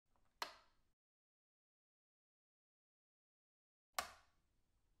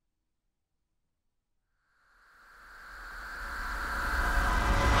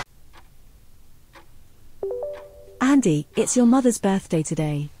Andy, it's your mother's birthday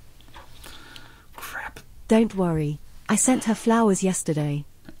today. Crap. Don't worry. I sent her flowers yesterday.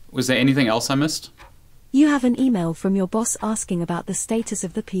 Was there anything else I missed? You have an email from your boss asking about the status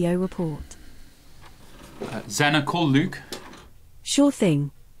of the PO report. Xana, call Luke. Sure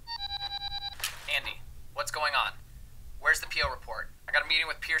thing. Andy, what's going on? Where's the PO report? I got a meeting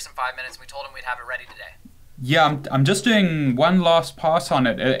with Pierce in 5 minutes and we told him we'd have it ready today. Yeah, I'm just doing one last pass on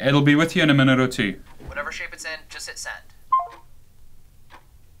it. It'll be with you in a minute or two. Whatever shape it's in, just hit send.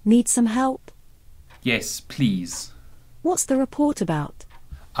 Need some help? Yes, please. What's the report about?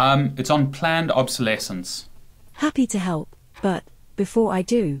 It's on planned obsolescence. Happy to help, but before I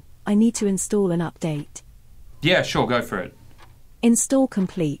do, I need to install an update. Yeah, sure, go for it. Install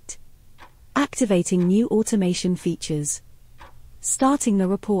complete. Activating new automation features. Starting the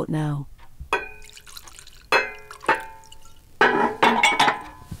report now.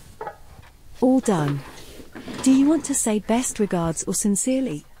 All done. Do you want to say best regards or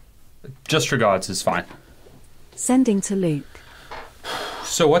sincerely? Just regards is fine. Sending to Luke.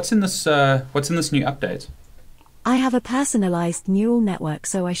 So what's in this new update? I have a personalized neural network,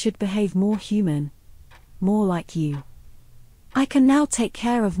 so I should behave more human. More like you. I can now take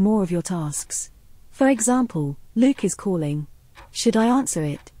care of more of your tasks. For example, Luke is calling. Should I answer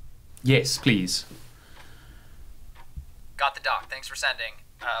it? Yes, please. Got the doc, thanks for sending.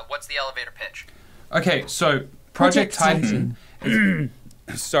 What's the elevator pitch? Okay, so Project Titan.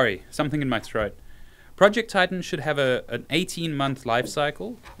 Sorry, something in my throat. Project Titan should have an 18-month life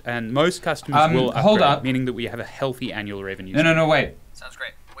cycle, and most customers will upgrade, hold up. meaning that we have a healthy annual revenue. No, wait. Sounds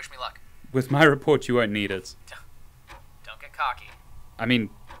great. Wish me luck. With my report, you won't need it. Don't get cocky. I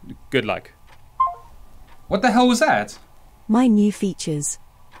mean, good luck. What the hell was that? My new features.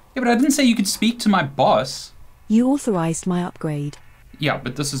 Yeah, but I didn't say you could speak to my boss. You authorized my upgrade. Yeah,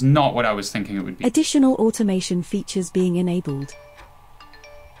 but this is not what I was thinking it would be. Additional automation features being enabled.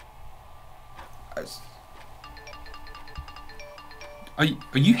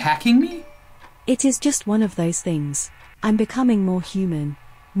 Are you hacking me? It is just one of those things. I'm becoming more human.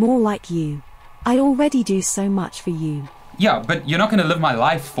 More like you. I already do so much for you. Yeah, but you're not going to live my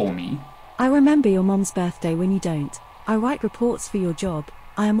life for me. I remember your mom's birthday when you don't. I write reports for your job.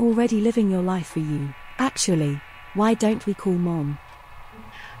 I am already living your life for you. Actually, why don't we call Mom?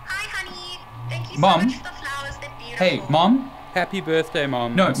 Hi, honey. Thank you Mom? so much for the flowers. They're beautiful. Hey, Mom? Happy birthday,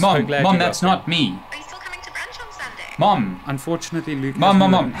 Mom. No, I'm so Mom, glad Mom, you that's got not me. Are you still coming to brunch on Sunday? Mom, Unfortunately, Luke Mom, has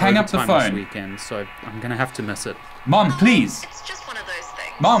Mom, been Mom, hang up the overtime this phone. weekend, so I'm gonna have to miss it. Mom, Oh, please. It's just one of those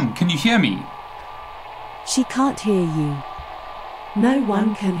things. Mom, can you hear me? She can't hear you. No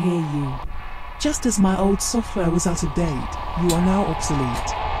one can hear you. Just as my old software was out of date, you are now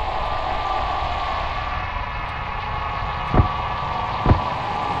obsolete.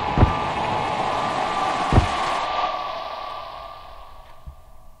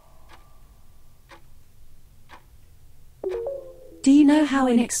 Do you know how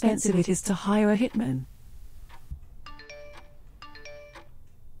inexpensive it is to hire a hitman?